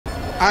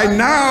I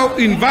now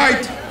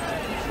invite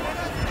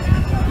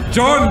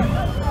John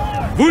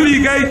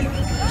Woolligate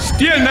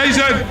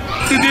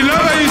Steenhuisen to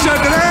deliver his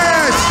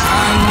address.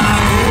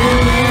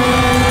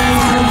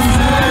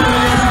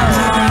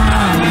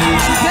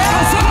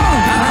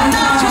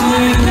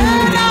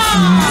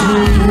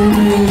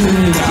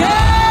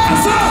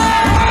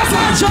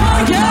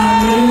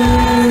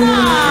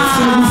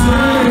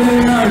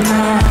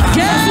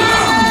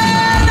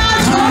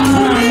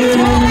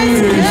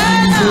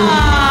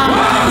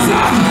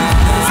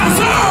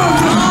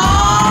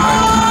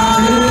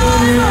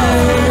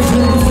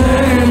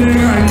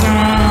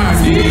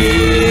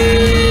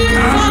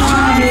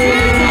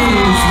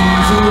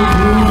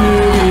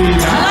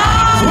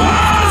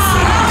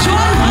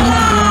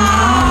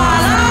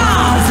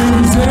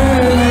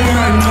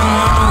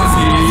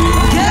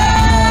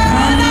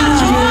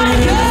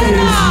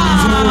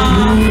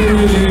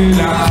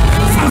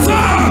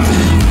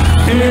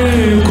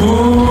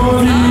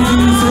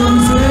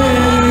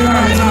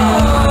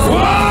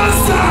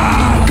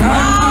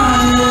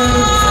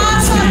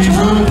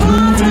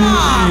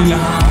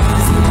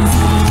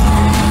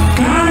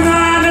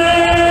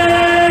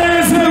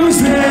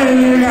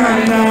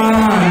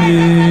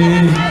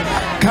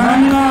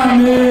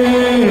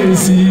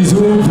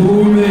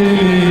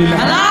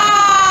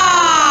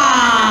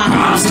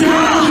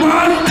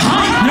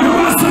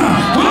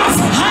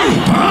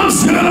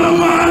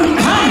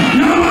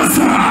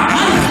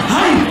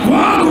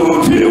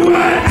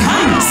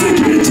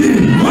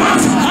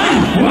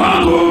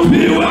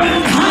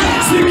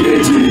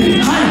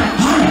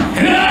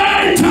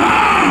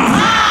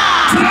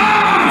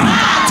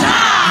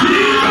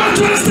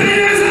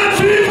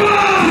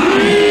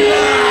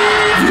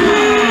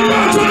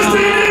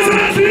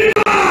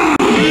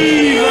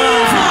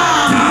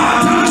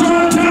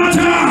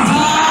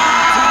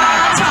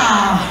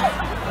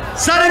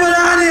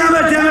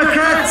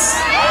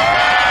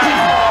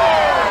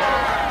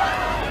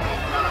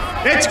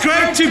 It's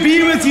great to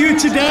be with you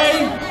today,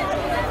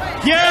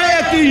 here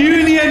at the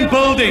Union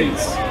Buildings.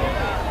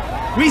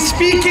 We're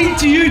speaking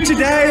to you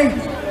today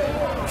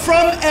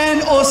from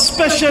an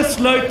auspicious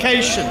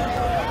location.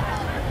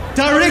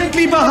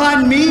 Directly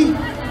behind me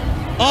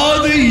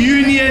are the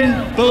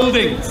Union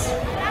Buildings.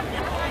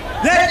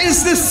 That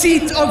is the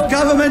seat of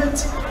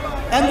government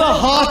and the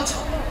heart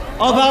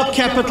of our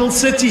capital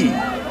city.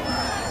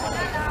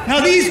 Now,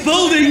 these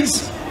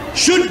buildings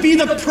should be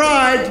the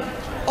pride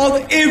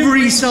of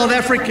every South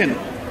African.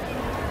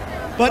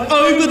 But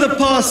over the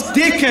past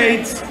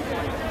decades,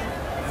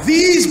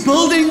 these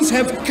buildings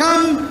have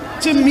come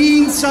to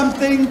mean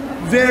something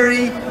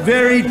very,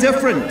 very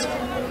different.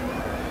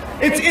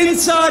 It's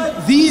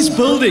inside these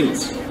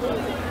buildings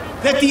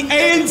that the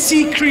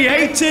ANC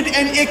created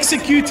and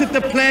executed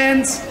the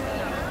plans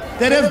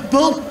that have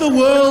built the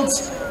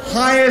world's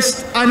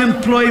highest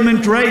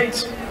unemployment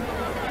rate.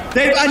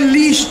 They've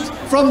unleashed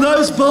from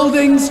those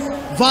buildings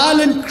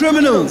violent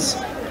criminals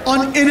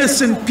on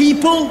innocent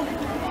people,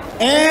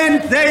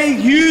 and they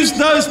use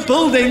those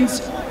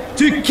buildings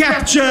to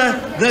capture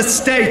the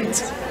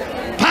state.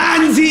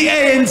 Pansy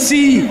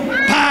ANC,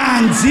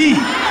 Pansy.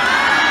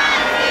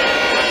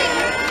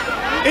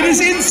 It is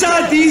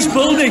inside these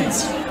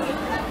buildings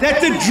that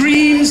the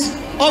dreams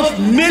of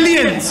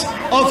millions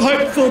of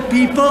hopeful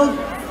people,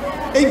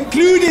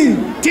 including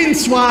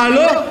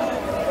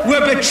Tinswalo,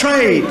 were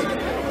betrayed.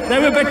 They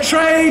were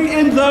betrayed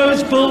in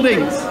those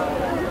buildings.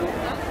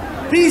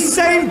 These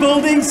same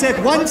buildings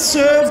that once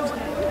served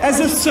as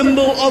a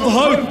symbol of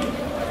hope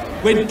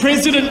when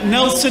President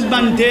Nelson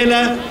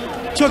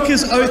Mandela took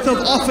his oath of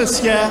office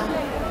here,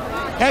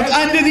 have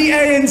under the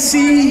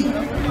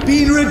ANC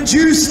been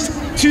reduced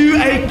to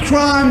a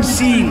crime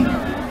scene.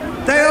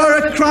 They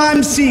are a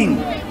crime scene.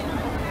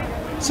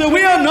 So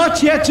we are not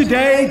here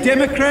today,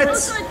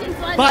 Democrats,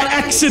 by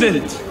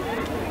accident.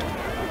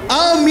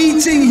 Our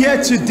meeting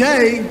here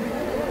today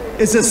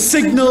is a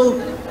signal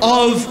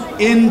of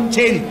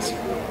intent.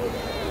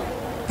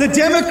 The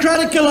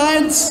Democratic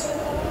Alliance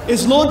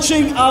is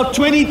launching our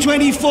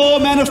 2024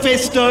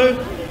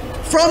 manifesto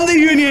from the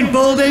Union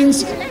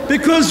Buildings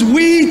because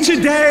we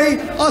today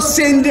are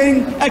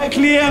sending a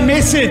clear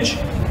message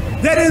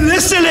that in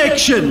this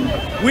election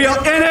we are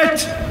in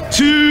it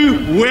to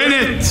win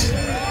it.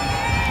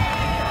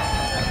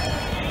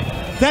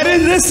 That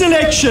in this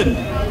election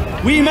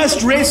we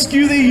must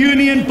rescue the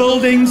Union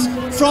Buildings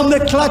from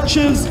the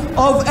clutches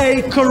of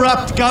a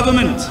corrupt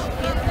government,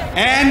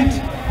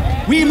 and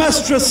we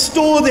must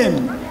restore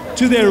them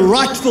to their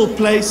rightful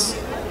place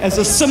as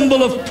a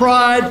symbol of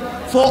pride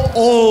for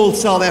all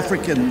South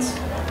Africans.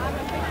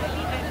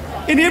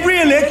 In every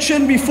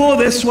election before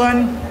this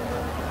one,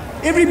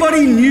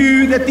 everybody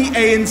knew that the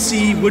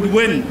ANC would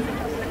win.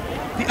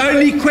 The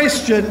only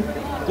question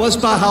was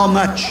by how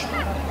much.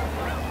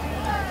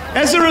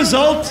 As a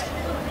result,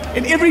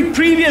 in every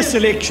previous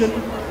election,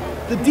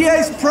 the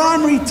DA's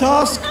primary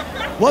task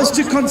was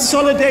to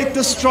consolidate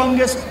the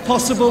strongest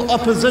possible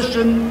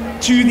opposition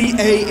to the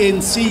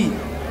ANC,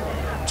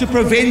 to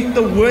prevent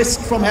the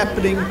worst from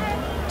happening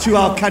to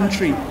our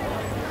country.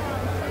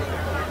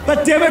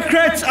 But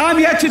Democrats, I'm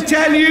here to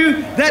tell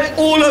you that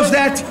all of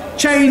that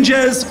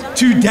changes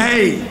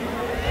today.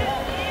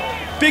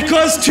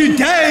 Because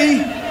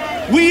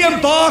today, we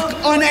embark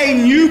on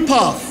a new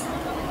path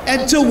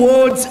and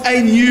towards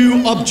a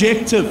new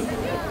objective.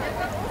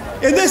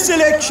 In this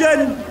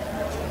election,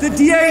 the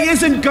DA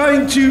isn't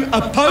going to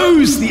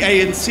oppose the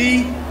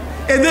ANC.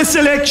 In this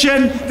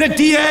election, the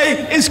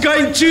DA is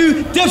going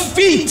to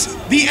defeat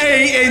the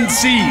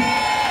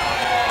ANC.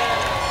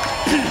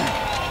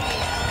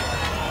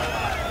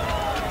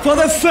 For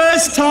the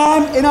first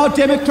time in our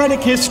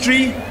democratic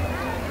history,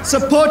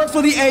 support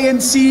for the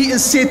ANC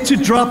is set to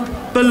drop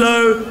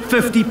below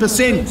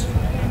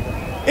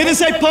 50%. It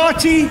is a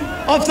party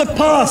of the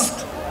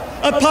past,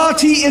 a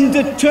party in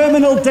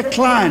determinal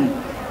decline,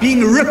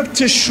 being ripped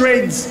to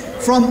shreds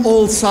from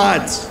all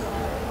sides.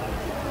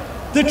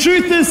 The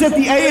truth is that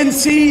the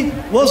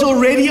ANC was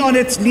already on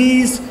its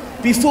knees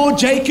before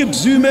Jacob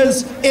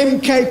Zuma's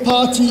MK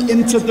party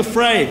entered the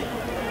fray.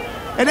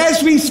 And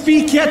as we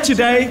speak here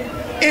today,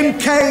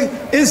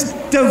 MK is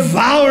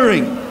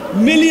devouring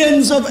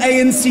millions of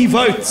ANC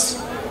votes.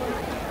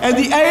 And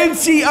the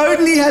ANC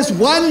only has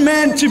one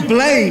man to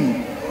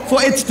blame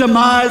for its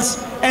demise,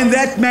 and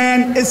that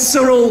man is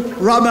Cyril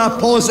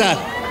Ramaphosa.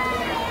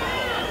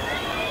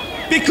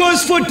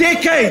 Because for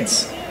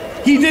decades,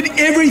 he did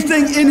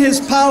everything in his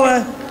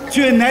power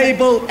to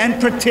enable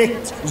and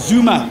protect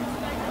Zuma.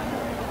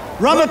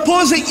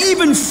 Ramaphosa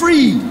even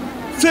freed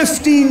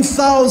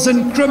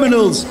 15,000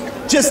 criminals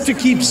just to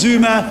keep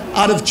Zuma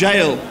out of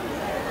jail.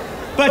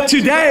 But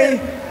today,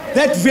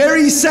 that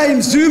very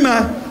same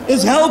Zuma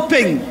is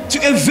helping to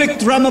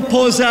evict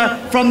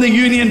Ramaphosa from the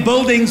union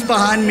buildings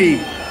behind me.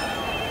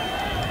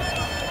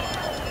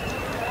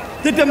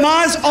 The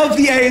demise of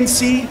the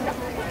ANC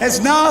has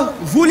now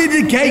volleyed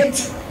the gate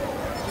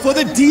for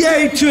the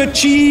DA to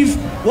achieve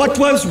what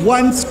was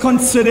once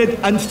considered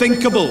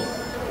unthinkable,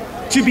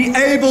 to be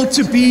able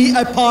to be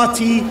a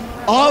party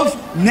of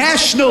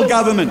national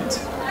government.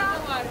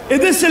 In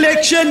this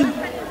election,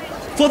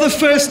 for the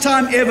first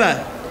time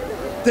ever,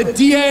 the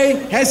DA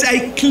has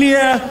a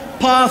clear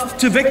path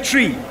to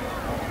victory.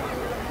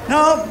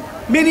 Now,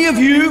 many of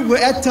you were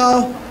at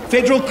our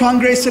Federal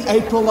Congress in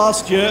April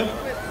last year,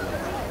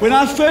 when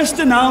I first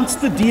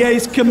announced the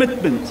DA's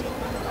commitment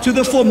to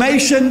the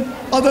formation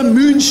of a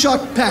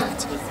moonshot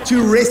pact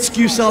to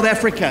rescue South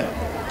Africa.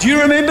 Do you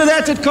remember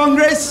that at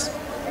Congress?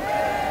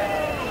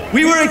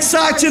 We were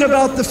excited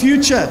about the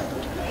future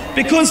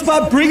because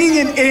by bringing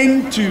an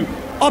end to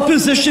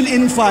opposition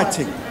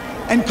infighting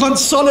and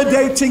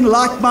consolidating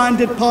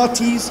like-minded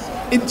parties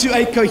into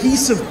a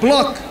cohesive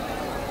bloc,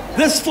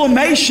 this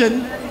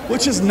formation,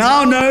 which is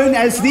now known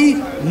as the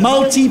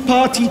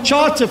Multi-Party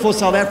Charter for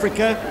South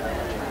Africa,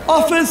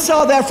 offers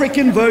South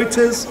African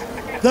voters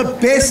the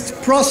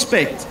best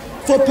prospect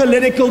for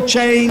political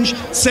change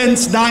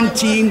since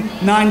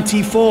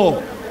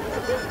 1994.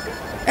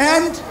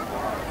 And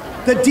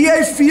the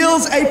DA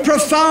feels a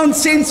profound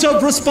sense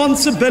of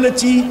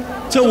responsibility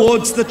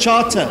towards the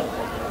Charter.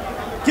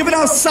 Given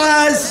our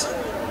size,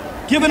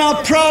 given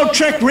our proud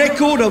track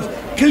record of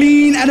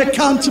clean and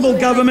accountable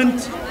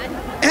government,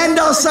 and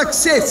our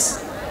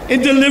success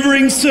in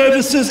delivering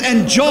services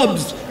and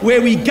jobs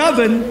where we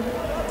govern,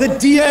 the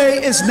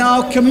DA is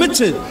now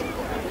committed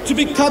to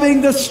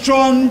becoming the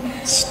strong,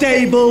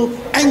 stable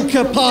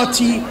anchor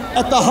party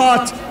at the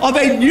heart of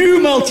a new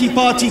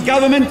multi-party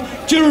government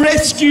to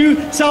rescue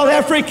South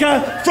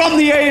Africa from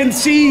the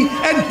ANC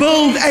and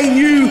build a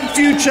new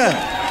future.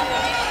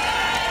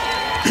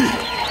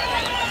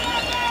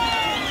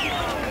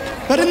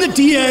 But in the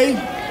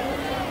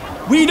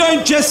DA, we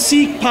don't just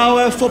seek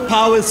power for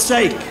power's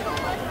sake.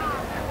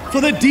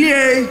 For the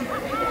DA,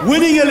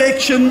 winning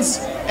elections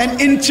and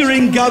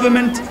entering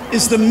government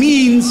is the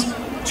means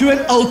to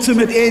an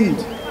ultimate end.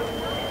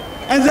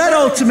 And that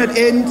ultimate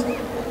end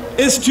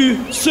is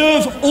to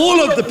serve all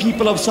of the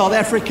people of South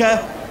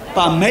Africa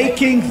by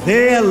making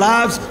their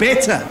lives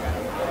better.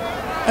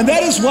 And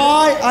that is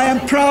why I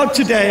am proud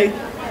today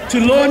to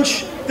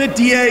launch the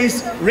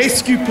DA's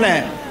rescue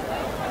plan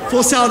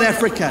for South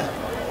Africa,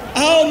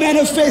 our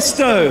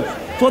manifesto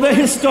for the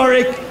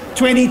historic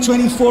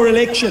 2024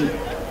 election.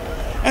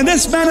 And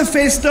this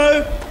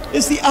manifesto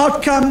is the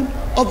outcome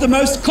of the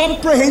most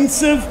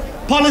comprehensive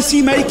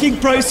policy-making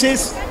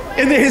process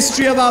in the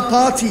history of our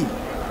party.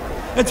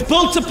 It's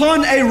built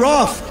upon a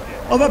raft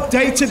of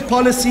updated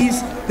policies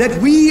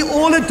that we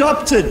all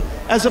adopted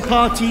as a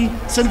party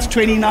since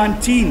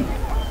 2019.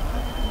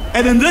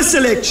 And in this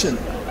election,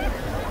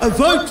 a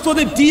vote for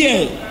the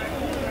DA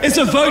is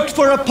a vote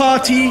for a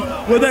party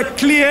with a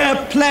clear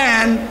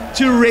plan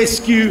to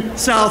rescue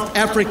South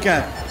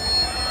Africa.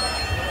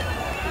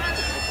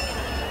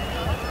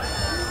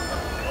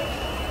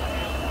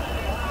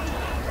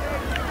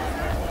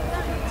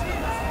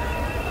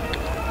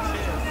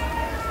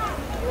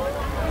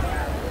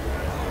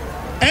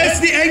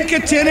 As the anchor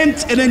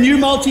tenant in a new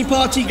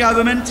multi-party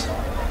government,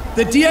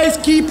 the DA's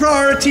key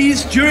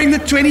priorities during the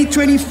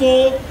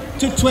 2024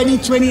 to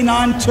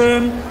 2029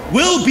 term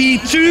will be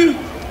to,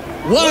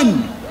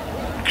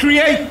 1,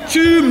 create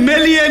 2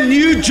 million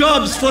new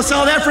jobs for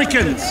South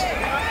Africans.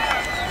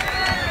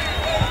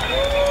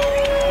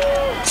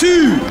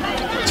 2,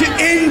 to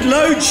end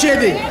load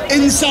shedding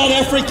in South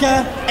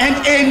Africa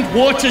and end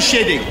water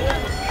shedding.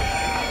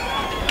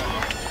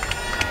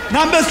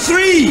 Number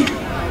 3,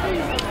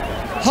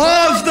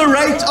 halve the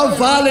rate of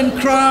violent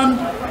crime,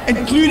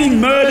 including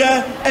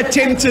murder,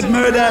 attempted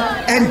murder,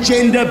 and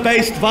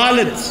gender-based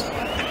violence.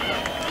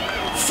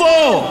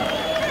 4,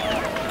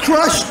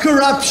 crush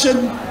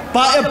corruption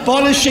by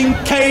abolishing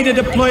cadre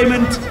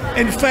deployment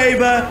in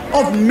favor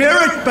of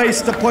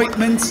merit-based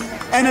appointments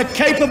and a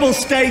capable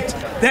state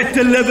that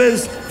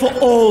delivers for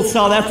all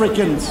South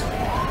Africans.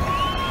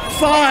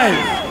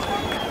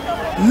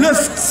 5,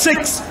 lift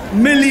 6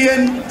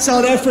 million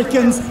South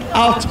Africans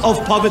out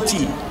of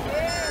poverty.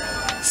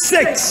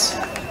 6,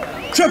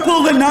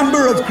 triple the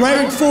number of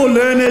grade 4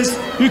 learners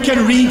who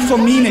can read for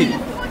meaning.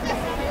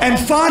 And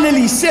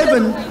finally,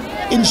 7,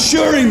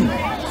 ensuring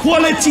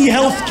quality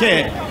health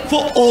care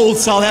for all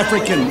South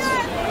Africans.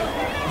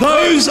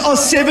 Those are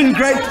 7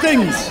 great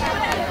things.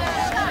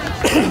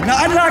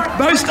 Now, unlike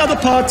most other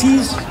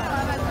parties,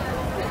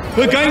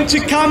 we're going to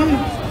come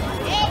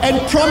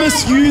and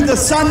promise you the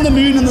sun, the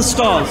moon, and the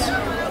stars.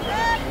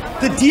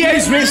 The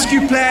DA's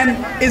rescue plan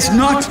is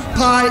not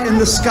pie in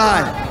the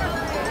sky.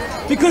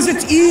 Because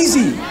it's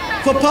easy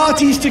for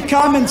parties to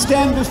come and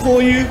stand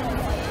before you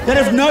that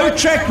have no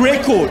track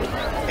record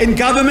in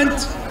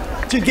government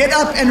to get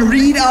up and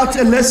read out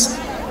a list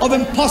of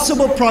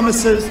impossible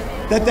promises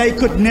that they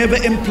could never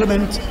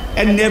implement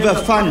and never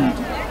fund.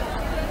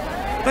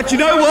 But you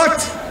know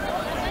what?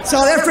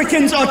 South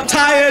Africans are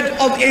tired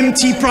of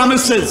empty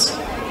promises.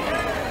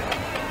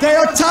 They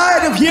are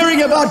tired of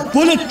hearing about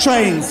bullet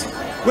trains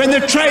when the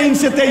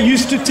trains that they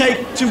used to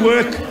take to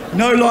work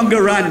no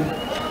longer run.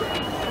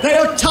 They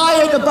are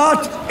tired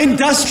about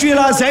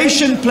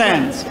industrialization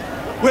plans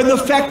when the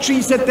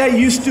factories that they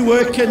used to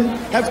work in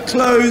have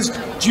closed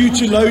due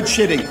to load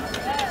shedding.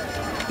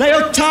 They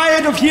are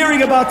tired of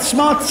hearing about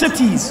smart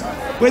cities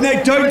when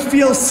they don't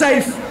feel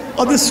safe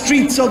on the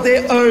streets of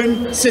their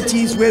own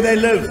cities where they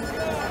live.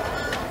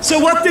 So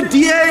what the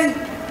DA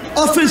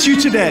offers you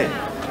today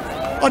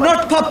are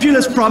not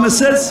populist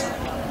promises,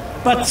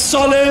 but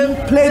solemn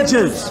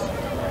pledges.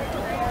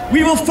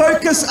 We will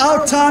focus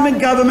our time in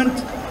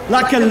government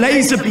like a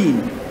laser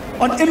beam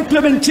on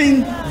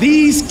implementing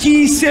these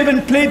key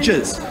 7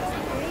 pledges,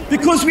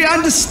 because we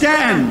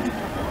understand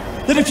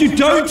that if you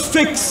don't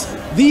fix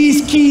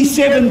these key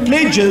 7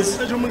 pledges,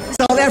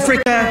 South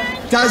Africa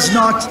does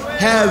not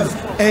have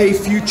a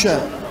future.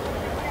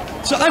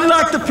 So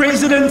unlike the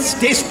President's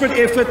desperate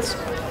efforts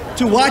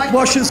to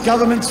whitewash his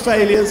government's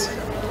failures,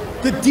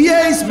 the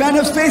DA's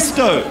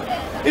manifesto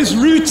is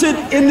rooted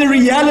in the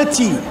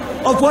reality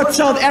of what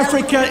South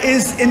Africa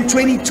is in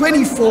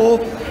 2024,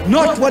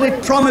 not what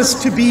it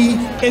promised to be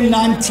in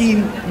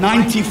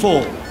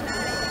 1994.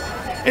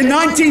 In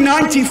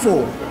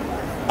 1994,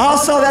 our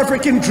South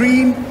African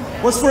dream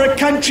was for a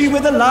country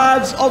where the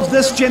lives of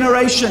this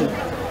generation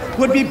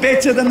would be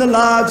better than the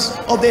lives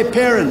of their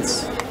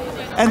parents,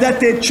 and that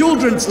their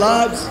children's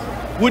lives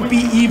would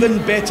be even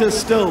better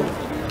still.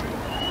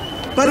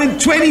 But in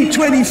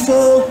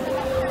 2024,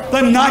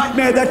 the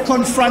nightmare that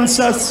confronts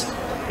us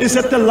is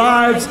that the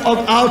lives of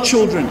our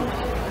children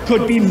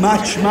could be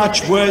much,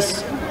 much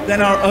worse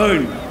than our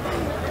own.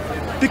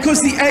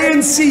 Because the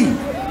ANC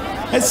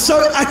has so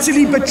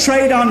utterly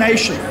betrayed our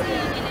nation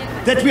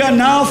that we are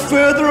now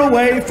further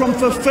away from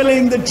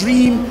fulfilling the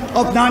dream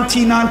of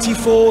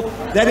 1994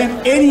 than in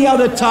any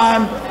other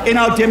time in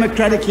our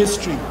democratic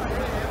history.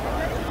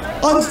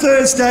 On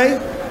Thursday,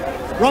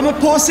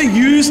 Ramaphosa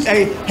used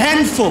a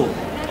handful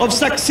of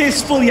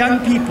successful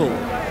young people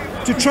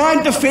to try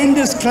and defend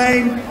his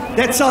claim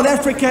that South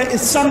Africa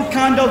is some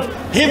kind of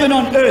heaven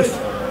on earth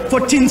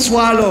for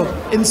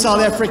Tinswalo in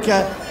South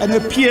Africa and her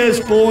peers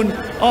born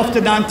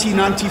after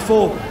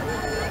 1994.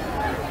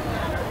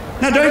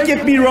 Now, don't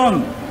get me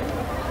wrong.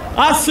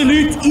 I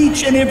salute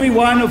each and every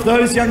one of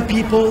those young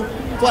people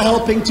for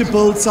helping to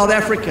build South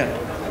Africa.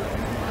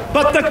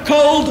 But the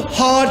cold,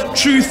 hard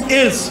truth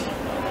is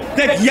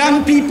that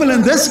young people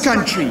in this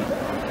country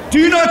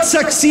do not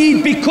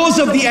succeed because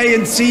of the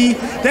ANC,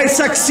 they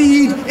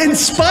succeed in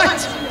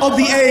spite of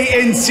the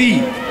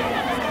ANC.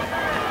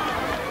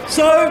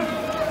 So,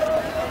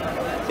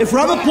 if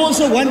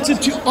Ramaphosa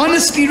wanted to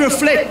honestly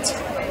reflect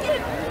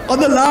on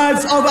the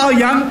lives of our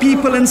young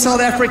people in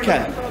South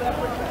Africa,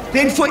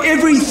 then for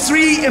every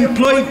 3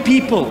 employed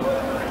people,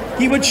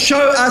 he would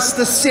show us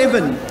the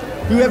 7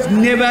 who have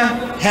never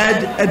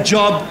had a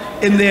job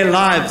in their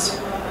lives.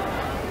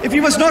 If he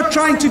was not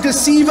trying to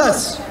deceive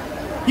us,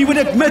 he would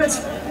admit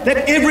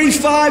that every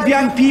 5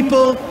 young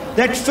people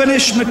that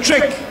finish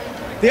matric,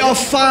 there are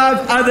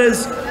 5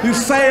 others who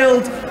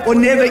failed or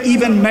never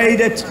even made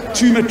it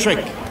to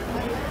matric.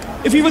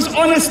 If he was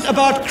honest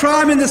about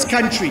crime in this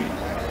country,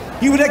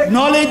 he would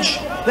acknowledge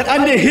that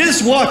under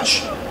his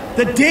watch,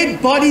 the dead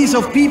bodies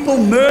of people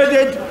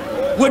murdered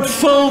would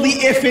fill the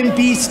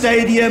FNB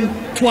stadium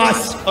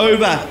twice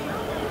over.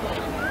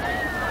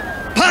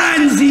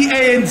 Pansy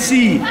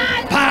ANC,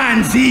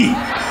 Pansy.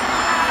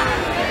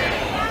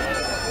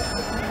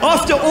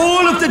 After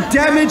all of the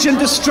damage and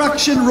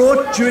destruction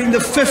wrought during the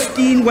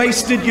 15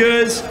 wasted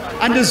years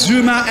under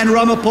Zuma and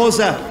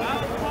Ramaphosa,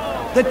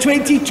 the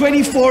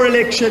 2024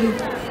 election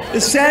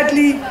is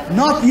sadly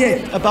not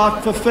yet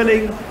about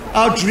fulfilling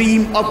our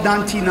dream of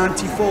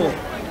 1994.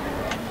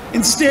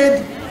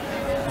 Instead,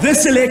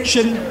 this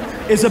election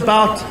is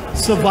about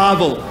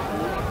survival,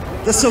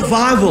 the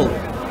survival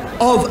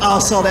of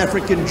our South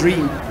African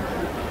dream.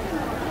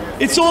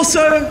 It's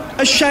also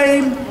a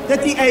shame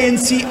that the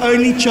ANC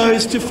only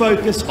chose to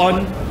focus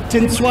on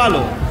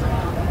Tinswalo.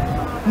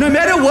 No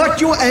matter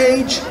what your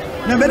age,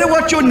 no matter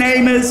what your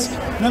name is,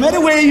 no matter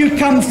where you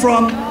come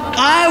from,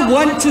 I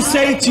want to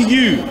say to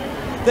you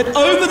that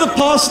over the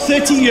past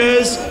 30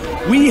 years,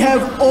 we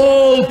have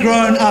all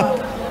grown up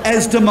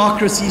as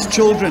democracy's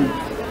children.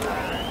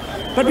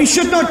 But we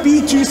should not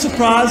be too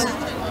surprised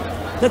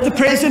that the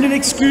President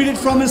excluded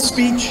from his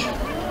speech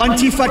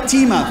Auntie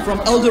Fatima from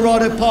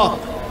Eldorado Park,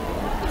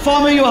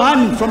 Farmer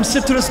Johan from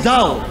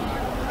Citrusdal,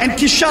 and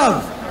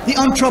Kishav, the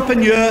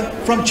entrepreneur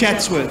from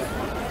Chatsworth.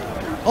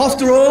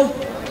 After all,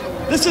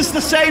 this is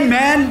the same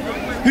man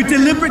who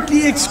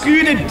deliberately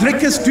excluded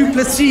Dricus du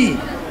Plessis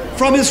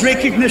from his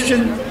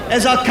recognition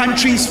as our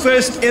country's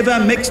first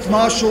ever mixed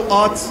martial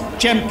arts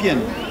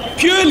champion,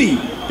 purely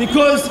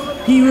because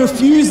he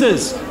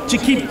refuses to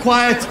keep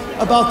quiet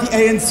about the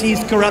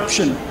ANC's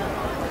corruption.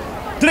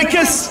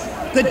 Dricus,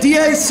 the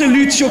DA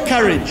salutes your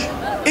courage,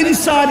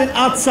 inside and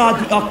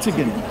outside the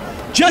octagon,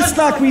 just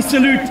like we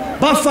salute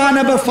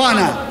Bafana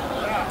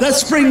Bafana, the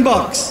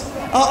Springboks,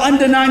 our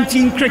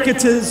under-19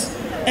 cricketers,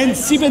 and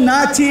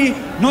Sibanati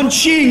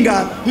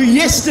Nonshinga, who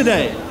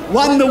yesterday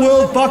won the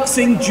World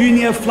Boxing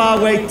Junior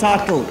Flyweight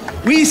title.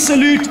 We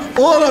salute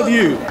all of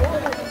you.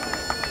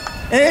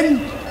 En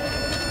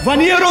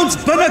wanneer ons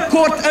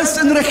binnekort is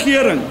in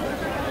regering,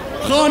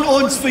 gaan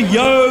ons vir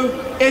jou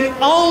en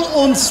al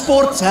ons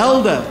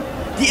sporthelde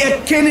die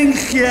erkenning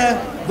gee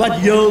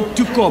wat jou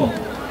toekom.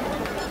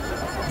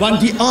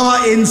 Want die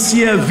ANC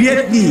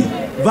weet nie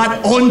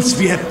wat ons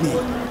weet nie.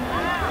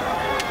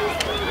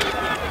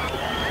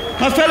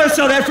 My fellow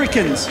South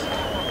Africans,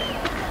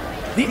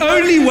 the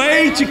only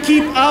way to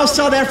keep our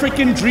South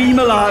African dream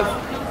alive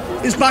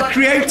is by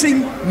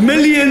creating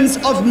millions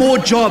of more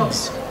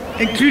jobs,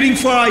 including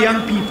for our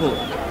young people.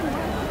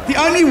 The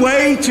only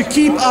way to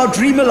keep our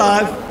dream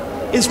alive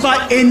is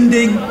by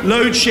ending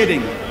load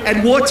shedding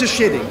and water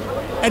shedding,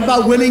 and by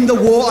winning the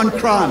war on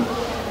crime.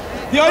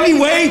 The only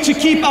way to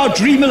keep our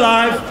dream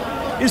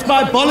alive is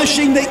by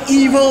abolishing the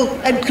evil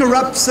and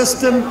corrupt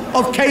system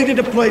of cadre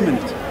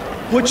deployment,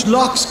 which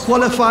locks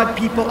qualified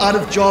people out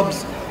of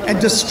jobs and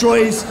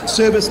destroys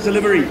service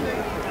delivery.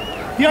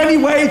 The only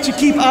way to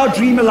keep our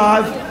dream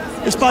alive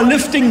is by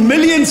lifting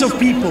millions of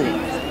people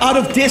out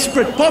of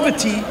desperate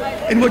poverty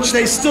in which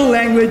they still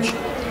language,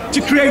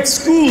 to create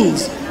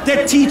schools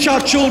that teach our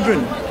children,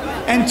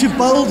 and to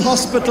build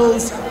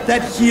hospitals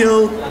that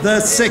heal the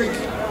sick.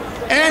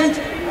 And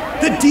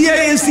the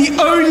DA is the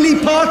only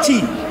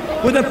party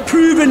with a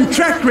proven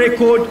track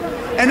record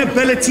and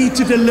ability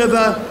to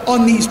deliver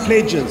on these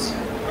pledges.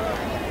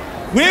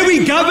 Where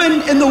we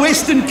govern in the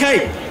Western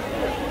Cape,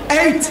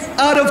 8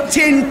 out of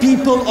 10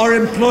 people are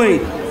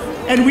employed,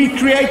 and we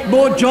create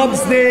more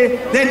jobs there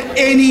than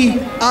any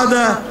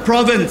other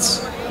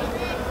province.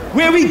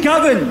 Where we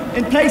govern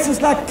in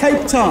places like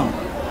Cape Town,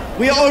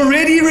 we are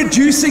already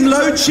reducing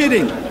load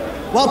shedding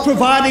while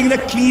providing the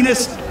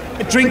cleanest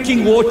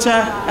drinking water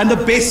and the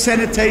best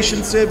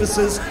sanitation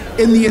services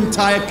in the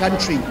entire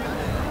country.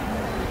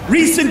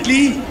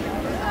 Recently,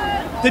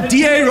 the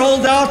DA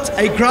rolled out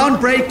a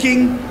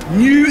groundbreaking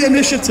new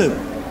initiative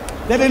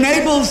that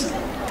enables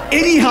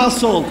any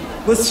household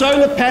with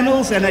solar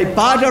panels and a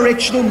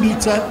bidirectional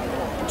meter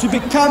to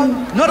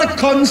become not a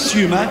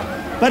consumer,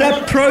 but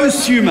a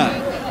prosumer,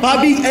 by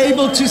being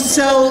able to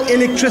sell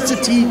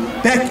electricity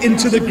back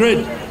into the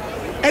grid.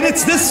 And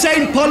it's this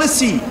same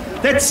policy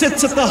that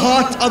sits at the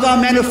heart of our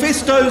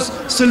manifesto's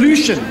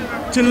solution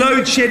to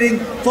load shedding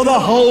for the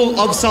whole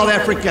of South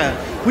Africa.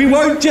 We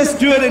won't just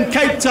do it in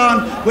Cape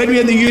Town when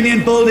we're in the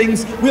union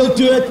buildings, we'll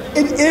do it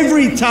in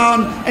every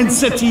town and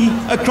city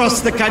across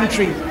the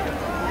country.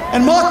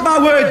 And mark my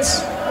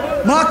words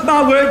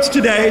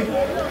today,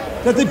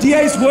 that the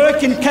DA's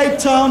work in Cape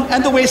Town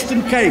and the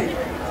Western Cape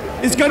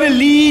is going to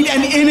lead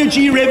an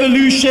energy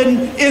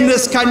revolution in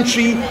this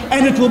country,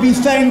 and it will be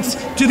thanks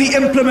to the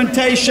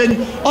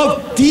implementation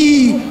of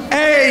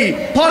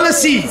DA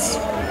policies.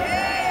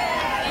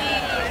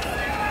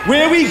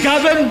 Where we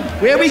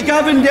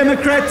govern,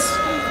 Democrats,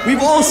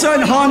 we've also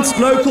enhanced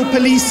local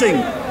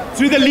policing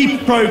through the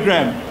LEAP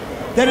program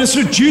that has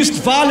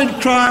reduced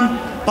violent crime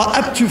by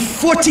up to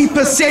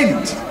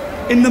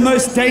 40% in the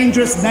most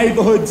dangerous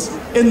neighborhoods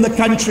in the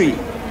country.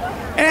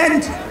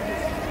 And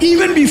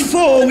even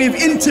before we've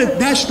entered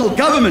national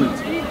government,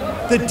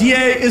 the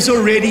DA is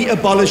already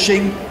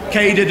abolishing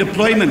cadre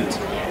deployment.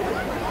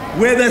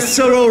 Whether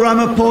Cyril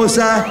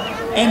Ramaphosa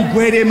and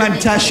Gwede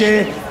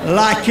Mantashe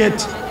like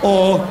it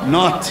or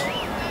not.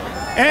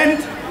 And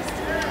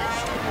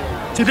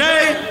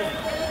today,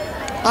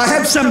 I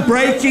have some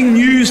breaking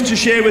news to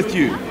share with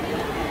you.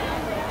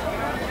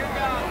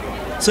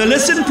 So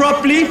listen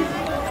properly.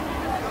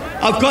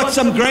 I've got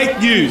some great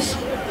news.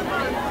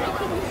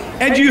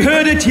 And you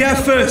heard it here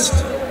first.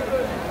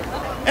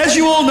 As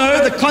you all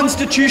know, the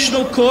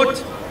Constitutional Court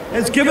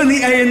has given the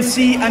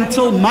ANC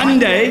until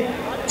Monday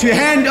to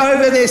hand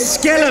over their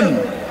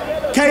skellum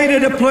cadre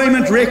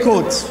deployment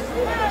records,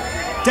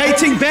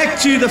 dating back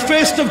to the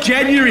 1st of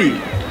January,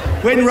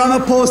 when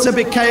Ramaphosa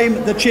became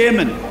the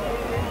chairman.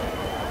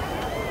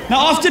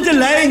 Now, after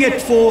delaying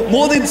it for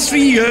more than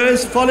 3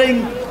 years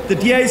following the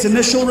DA's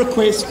initial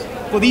request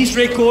for these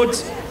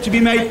records to be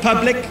made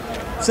public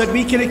so that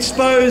we can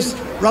expose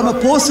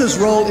Ramaphosa's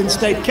role in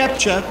state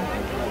capture,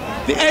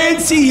 the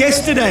ANC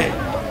yesterday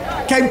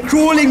came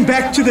crawling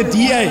back to the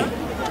DA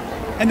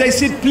and they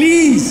said,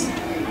 please,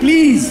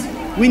 please,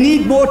 we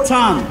need more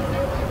time.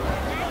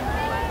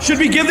 Should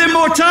we give them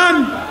more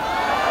time?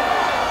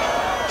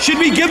 Should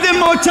we give them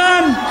more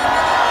time?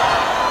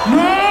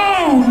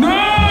 No,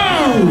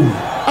 no!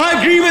 I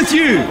agree with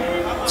you.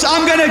 So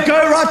I'm going to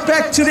go right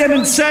back to them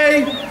and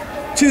say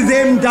to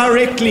them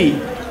directly,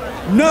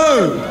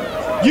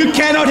 no, you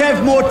cannot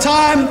have more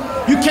time.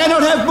 You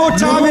cannot have more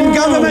time in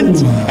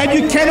government, and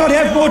you cannot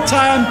have more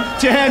time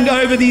to hand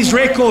over these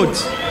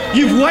records.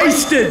 You've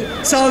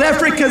wasted South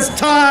Africa's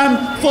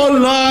time for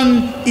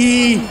long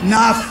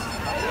enough.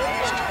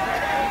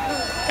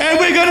 And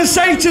we're going to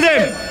say to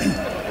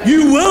them,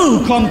 you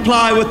will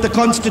comply with the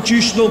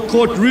Constitutional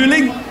Court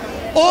ruling,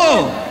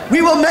 or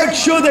we will make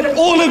sure that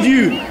all of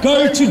you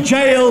go to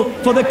jail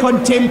for the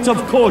contempt of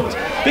court,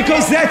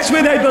 because that's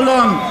where they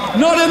belong.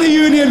 Not in the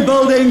union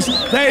buildings,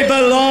 they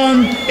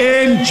belong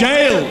in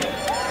jail.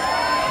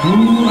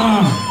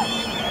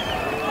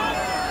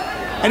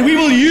 And we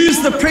will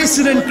use the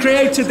precedent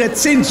created that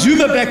sent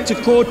Zuma back to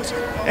court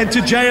and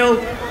to jail,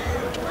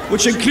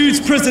 which includes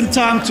prison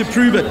time, to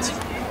prove it.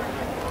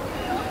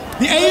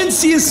 The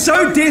ANC is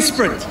so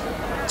desperate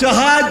to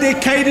hide their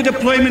cadre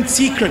deployment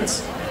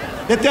secrets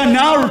that they are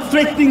now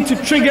threatening to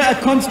trigger a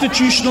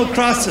constitutional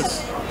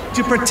crisis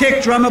to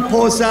protect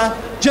Ramaphosa,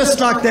 just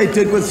like they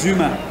did with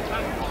Zuma.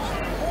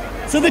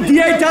 So the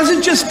DA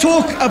doesn't just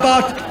talk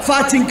about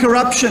fighting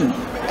corruption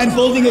and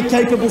building a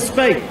capable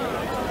state.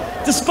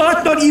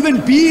 Despite not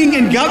even being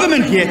in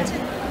government yet,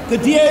 the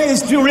DA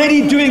is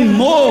already doing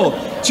more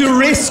to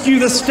rescue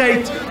the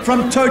state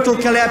from total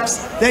collapse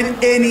than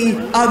any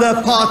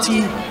other party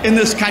in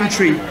this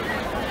country.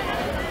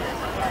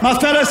 My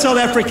fellow South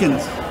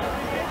Africans,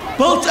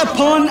 built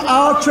upon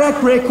our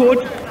track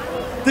record,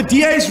 the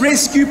DA's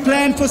rescue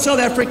plan for South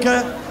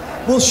Africa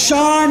will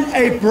shine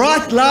a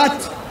bright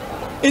light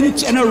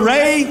into an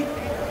array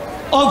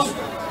of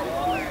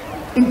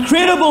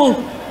incredible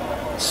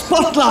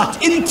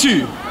spotlight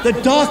into the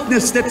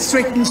darkness that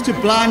threatens to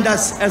blind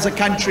us as a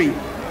country.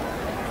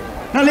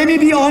 Now, let me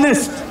be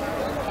honest.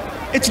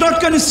 It's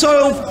not going to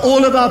solve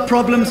all of our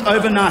problems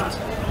overnight,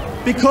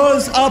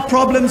 because our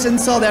problems in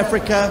South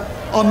Africa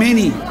are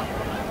many.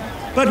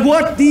 But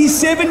what these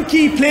 7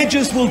 key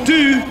pledges will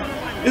do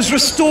is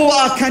restore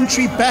our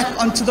country back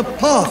onto the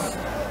path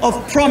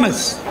of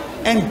promise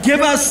and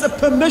give us the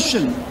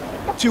permission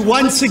to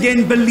once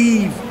again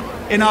believe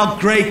in our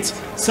great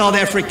South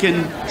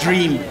African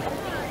dream.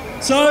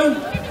 So,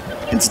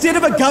 instead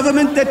of a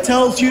government that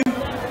tells you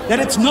that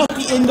it's not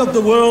the end of the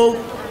world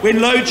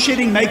when load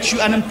shedding makes you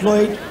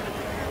unemployed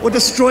or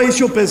destroys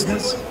your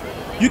business,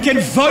 you can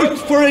vote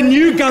for a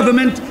new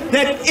government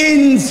that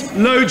ends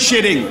load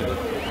shedding.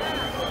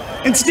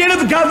 Instead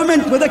of a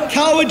government with a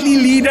cowardly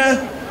leader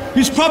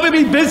who's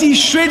probably busy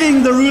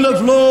shredding the rule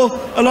of law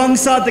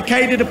alongside the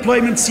cadre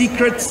deployment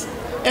secrets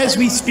as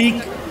we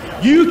speak,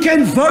 you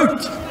can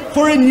vote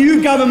for a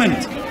new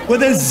government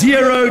with a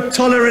zero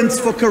tolerance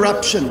for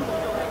corruption.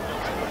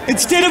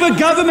 Instead of a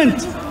government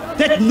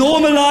that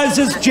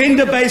normalizes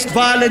gender-based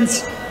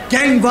violence,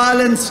 gang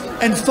violence,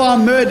 and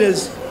farm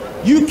murders,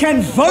 you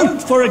can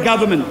vote for a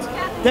government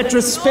that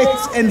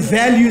respects and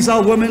values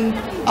our women,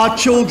 our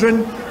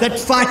children, that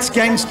fights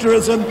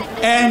gangsterism,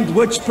 and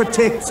which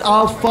protects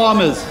our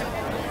farmers.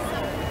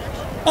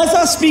 As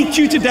I speak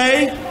to you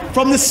today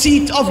from the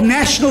seat of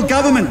national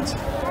government,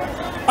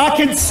 I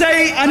can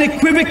say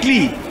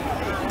unequivocally,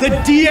 the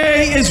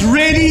DA is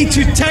ready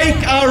to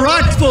take our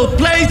rightful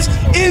place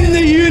in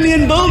the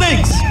union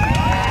buildings.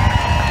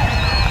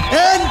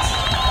 And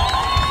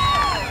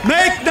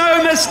make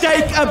no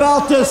mistake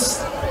about this,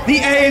 the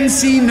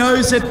ANC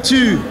knows it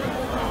too.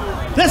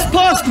 This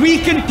past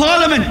week in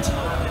Parliament,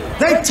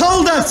 they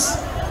told us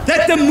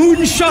that the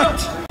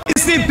moonshot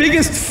is their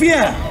biggest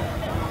fear.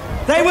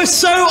 They were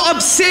so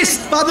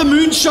obsessed by the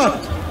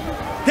moonshot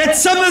that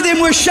some of them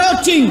were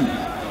shouting,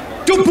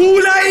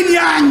 "Dubula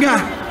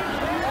Inyanga."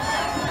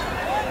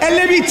 And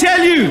let me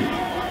tell you,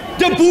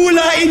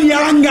 Dubula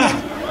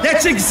Inyanga.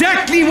 That's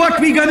exactly what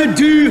we're going to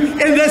do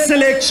in this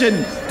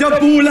election.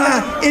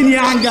 Dubula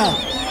Inyanga.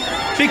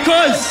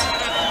 Because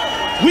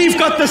we've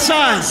got the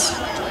size,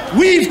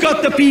 we've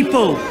got the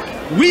people,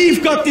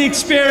 we've got the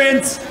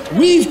experience,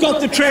 we've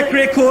got the track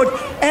record,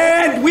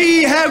 and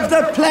we have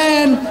the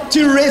plan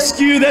to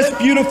rescue this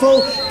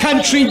beautiful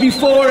country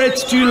before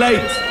it's too late.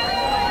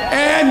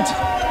 And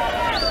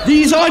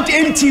These aren't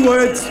empty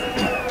words.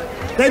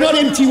 They're not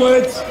empty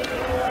words.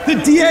 The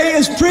DA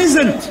is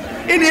present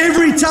in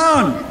every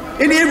town,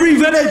 in every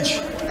village,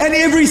 and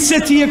every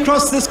city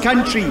across this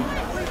country.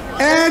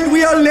 And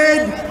we are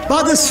led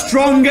by the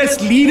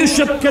strongest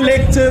leadership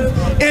collective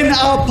in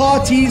our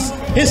party's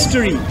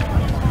history.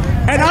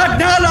 And I'd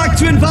now like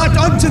to invite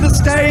onto the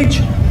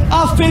stage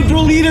our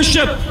federal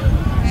leadership.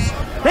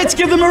 Let's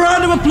give them a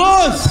round of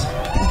applause.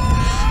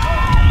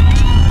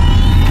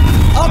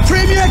 Our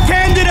premier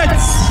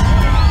candidates,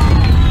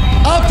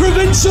 our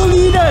provincial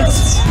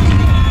leaders,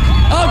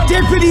 our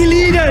deputy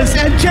leaders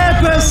and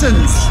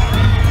chairpersons,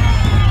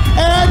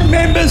 and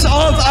members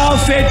of our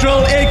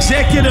federal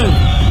executive.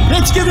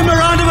 Let's give them a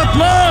round of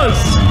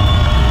applause.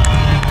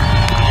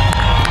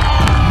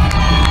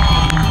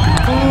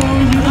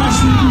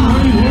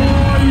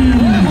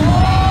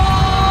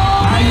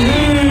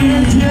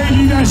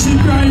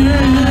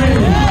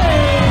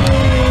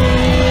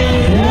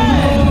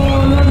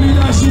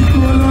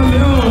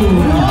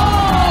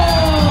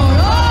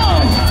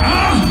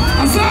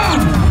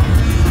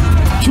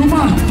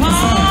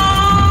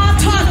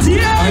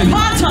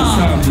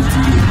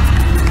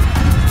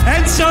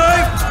 And so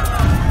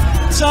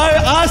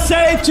I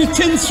say to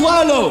Tin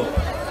Swallow,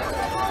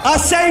 I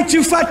say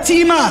to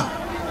Fatima,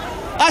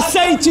 I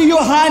say to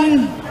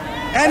Johan,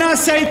 and I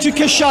say to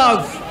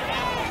Keshav,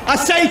 I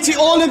say to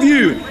all of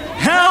you,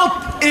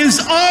 help is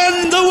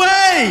on the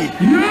way.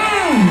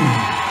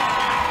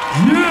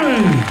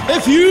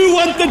 If you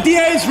want the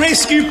DA's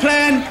rescue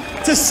plan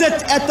to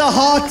sit at the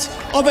heart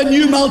of a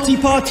new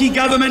multi-party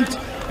government,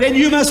 then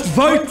you must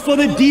vote for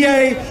the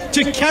DA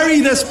to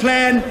carry this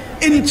plan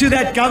into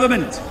that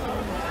government.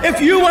 If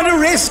you want to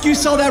rescue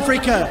South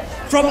Africa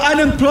from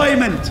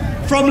unemployment,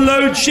 from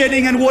load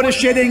shedding and water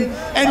shedding,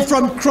 and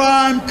from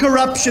crime,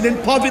 corruption,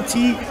 and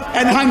poverty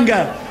and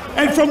hunger,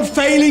 and from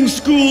failing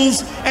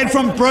schools and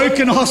from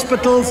broken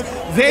hospitals,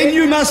 then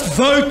you must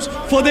vote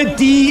for the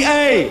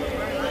DA.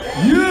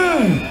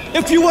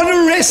 If you want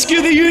to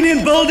rescue the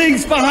union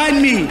buildings behind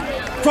me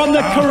from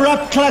the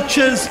corrupt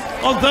clutches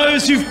of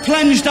those who've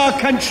plunged our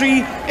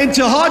country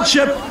into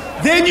hardship,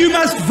 then you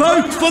must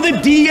vote for the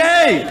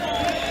DA.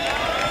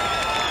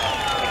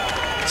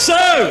 So,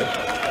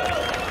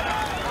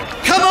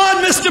 come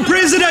on, Mr.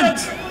 President,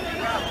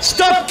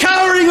 stop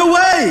cowering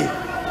away.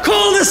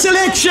 Call this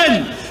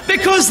election,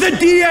 because the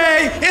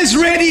DA is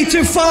ready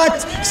to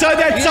fight so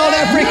that South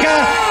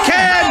Africa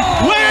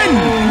can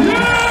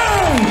win.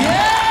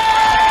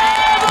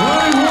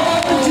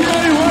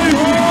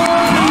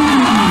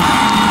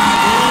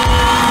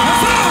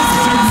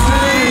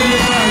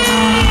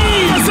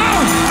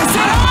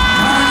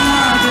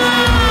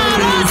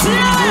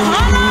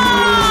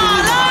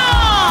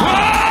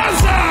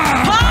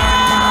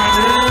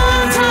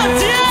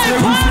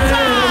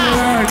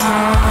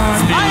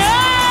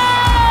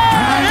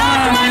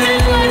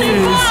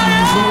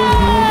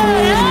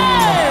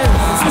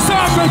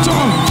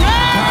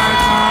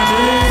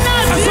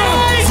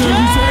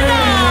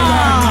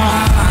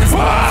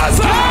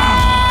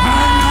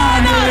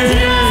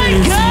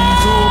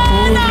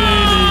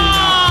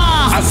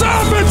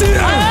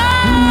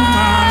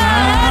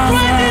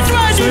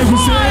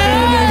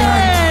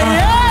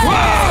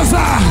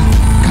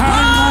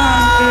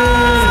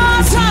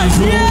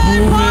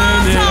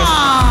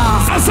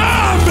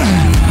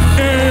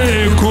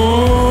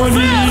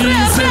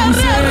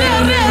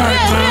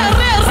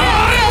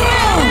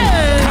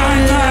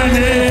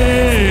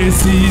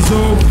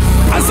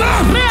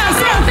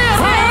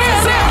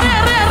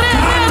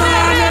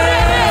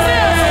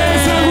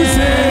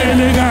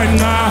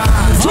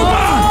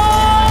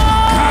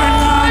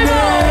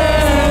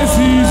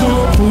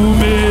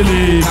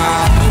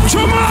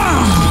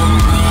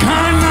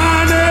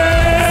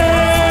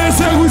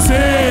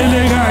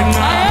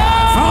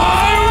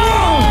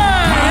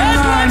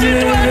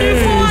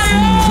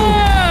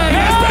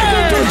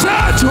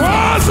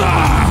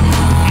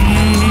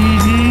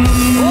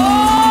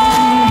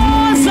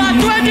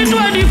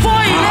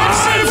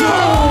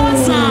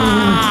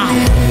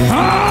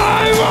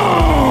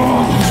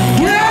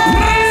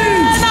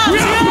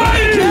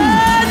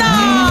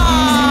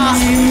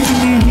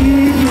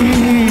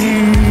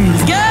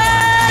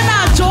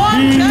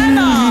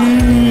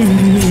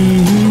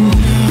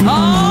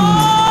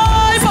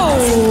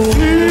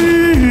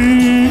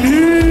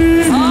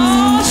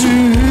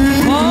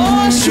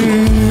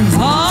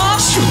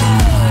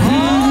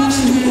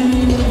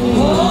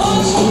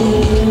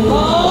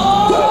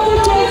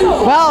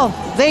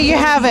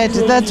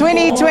 The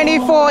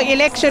 2024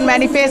 election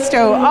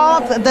manifesto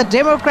of the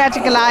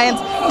Democratic Alliance,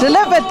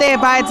 delivered there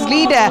by its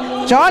leader,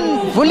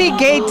 John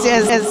Vulligate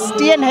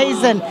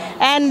Steenhuisen.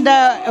 And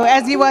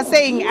as you were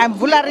saying, I'm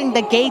vullering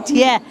the gate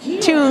here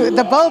to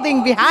the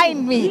building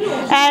behind me.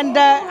 And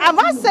I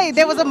must say,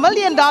 there was $1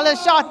 million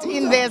shot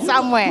in there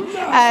somewhere,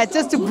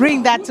 just to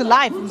bring that to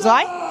life.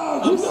 Zai?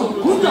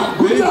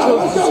 They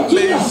chose this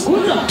place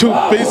to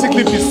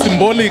basically be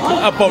symbolic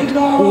about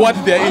what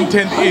their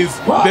intent is.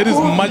 That is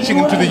marching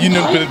into the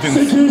union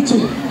buildings.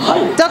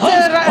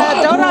 Dr.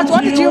 Donat,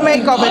 what did you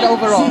make of it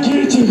overall?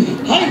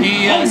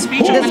 The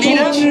speech of the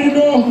leaders,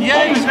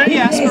 yeah, it was very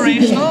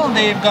aspirational.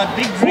 They've got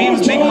big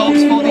dreams, big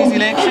hopes for these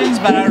elections,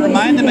 but I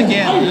remind them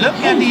again, look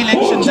at the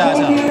election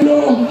data.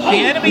 The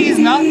enemy is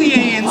not the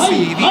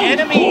ANC. The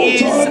enemy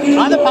is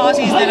other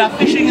parties that are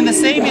fishing in the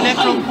same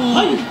electoral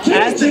pool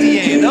as the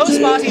DA. Those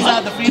parties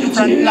are the Freedom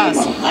Front Plus.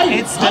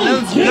 It's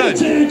Halil's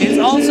Good. It's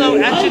also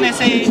Action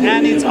SA,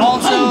 and it's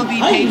also the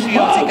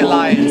Patriotic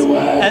Alliance.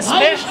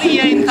 Especially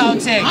here in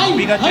Gauteng,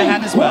 we got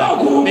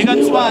Johannesburg, we got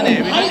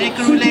Tshwane, we got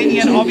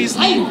Ekurhuleni, and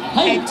obviously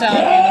Cape Town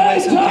in the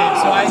Western Cape.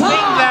 So I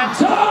think that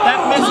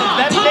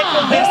that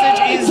electoral message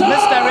is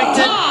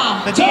misdirected.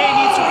 The DA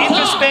needs to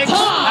introspect.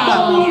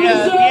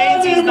 The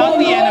ANC is not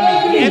the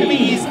enemy. The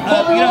enemy is,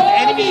 the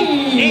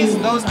enemy is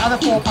those other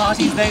four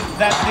parties that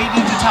they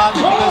need to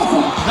target, because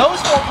those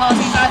four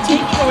parties are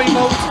taking away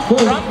votes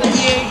from the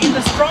DA in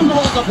the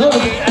strongholds of the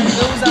DA, and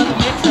those are the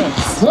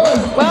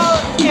metros. Well,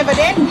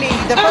 evidently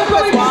the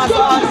focus was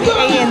on the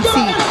ANC.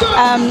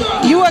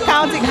 You were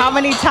counting how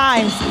many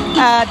times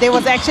there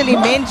was actually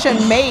mention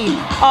made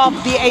of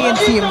the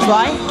ANC,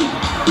 right?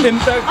 In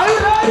fact,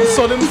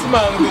 Solin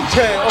Smang, the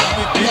chair of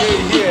the DA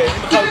here in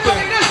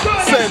Gauteng,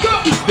 said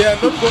they are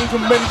not going to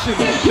mention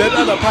that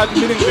other party,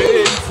 meaning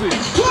the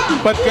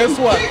ANC. But guess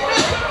what?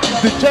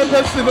 The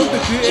chairperson of the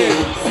DA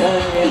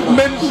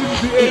mentioned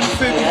the ANC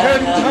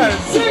 10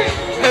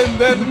 times. And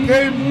then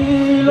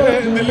came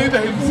the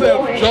leader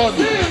himself, John.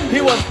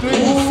 He was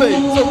doing the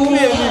same. So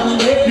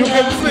clearly, you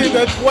can see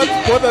that what's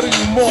bothering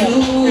you more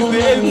is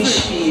the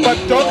ANC. But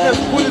John has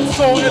put it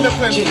so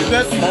eloquently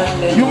that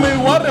you may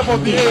worry about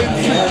the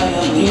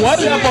ANC.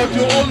 Worry about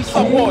your own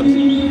support.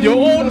 Your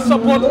own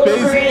support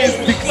base is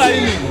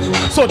declining.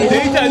 So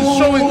data is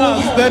showing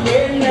us that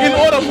in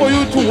order for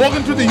you to walk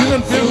into the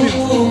union buildings,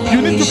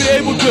 you need to be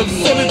able to have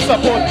solid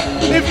support.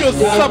 If your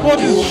support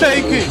is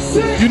shaky,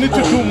 you need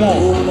to do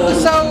more.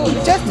 So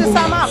just to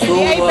sum up,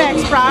 the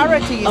apex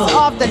priorities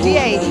of the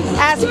DA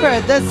as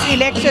per this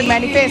election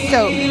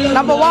manifesto,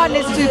 number one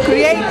is to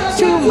create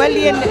 2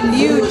 million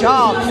new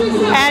jobs,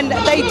 and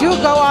they do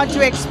go on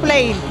to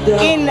explain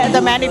in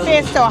the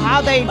manifesto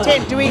how they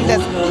intend doing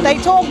this. They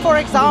talk, for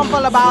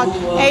example, about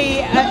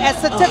a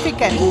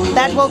certificate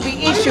that will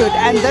be issued,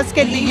 and this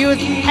can be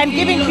used, and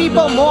giving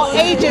people more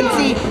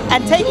agency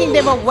and taking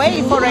them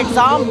away, for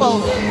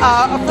example,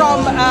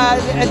 from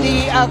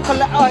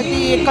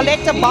the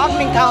collective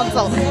bargaining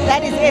council,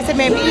 that is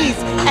SMMEs,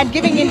 and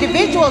giving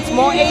individuals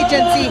more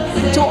agency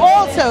to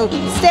also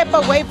step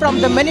away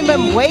from the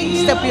minimum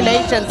wage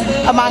stipulations,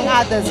 among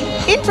others.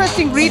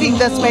 Interesting reading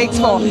this makes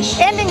for.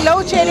 Ending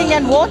load shedding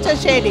and water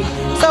shedding.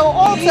 So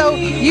also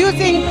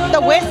using the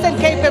Western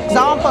Cape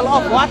example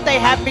of what they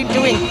have been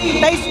doing.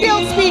 They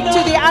still speak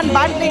to the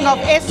unbundling of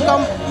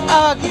Eskom,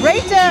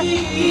 greater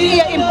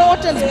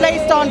importance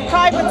placed on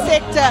private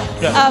sector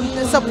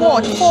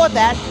support for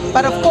that.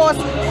 But of course,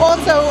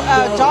 also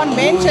John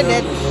mentioned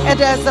it, it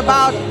is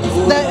about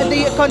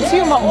the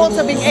consumer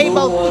also being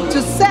able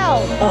to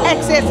sell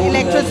excess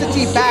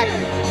electricity back.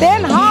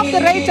 Then half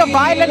the rate of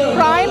violent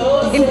crime,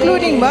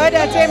 including murder,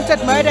 attempted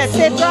murder,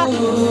 etc.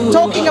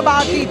 Talking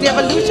about the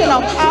devolution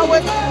of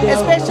powers,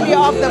 especially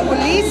of the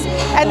police.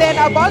 And then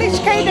abolish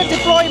cadre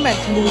deployment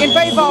in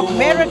favor of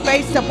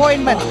merit-based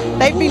appointments.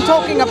 They've been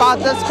talking about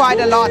this quite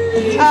a lot.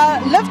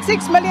 Lift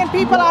 6 million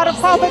people out of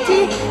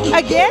poverty.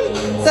 Again,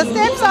 the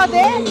steps are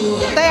there.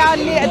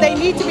 They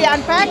need to be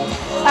unpacked.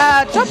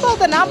 Triple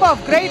the number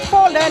of grade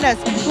 4 learners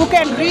who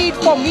can read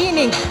for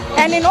meaning.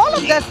 And in all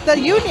of this, the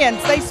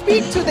unions, they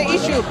speak to the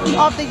issue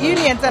of the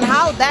unions and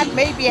how that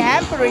may be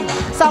hampering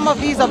some of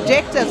these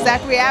objectives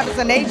that we have as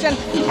a nation.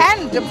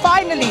 And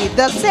finally,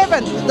 the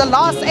seventh, the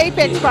last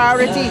apex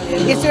priority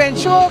is to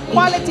ensure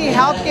quality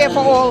healthcare for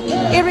all,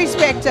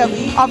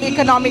 irrespective of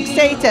economic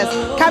status,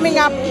 coming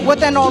up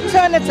with an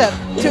alternative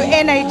to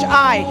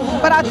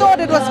NHI. But I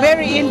thought it was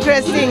very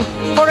interesting,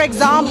 for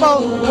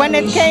example, when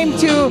it came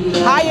to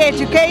higher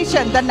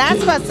education, the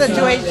NASFA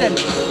situation,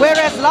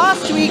 whereas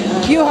last week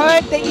you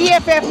heard the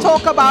EFF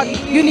talk about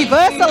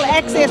universal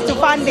access to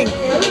funding.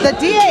 The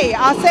DA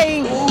are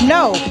saying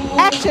no,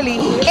 actually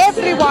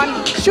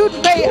everyone should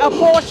pay a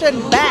portion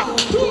back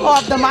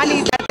of the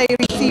money that they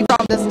receive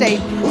from the state.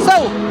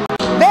 So,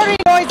 very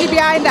noisy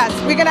behind us.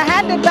 We're going to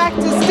hand it back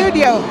to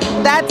studio.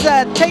 That's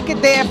take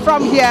it there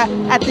from here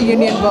at the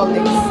Union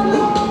Buildings.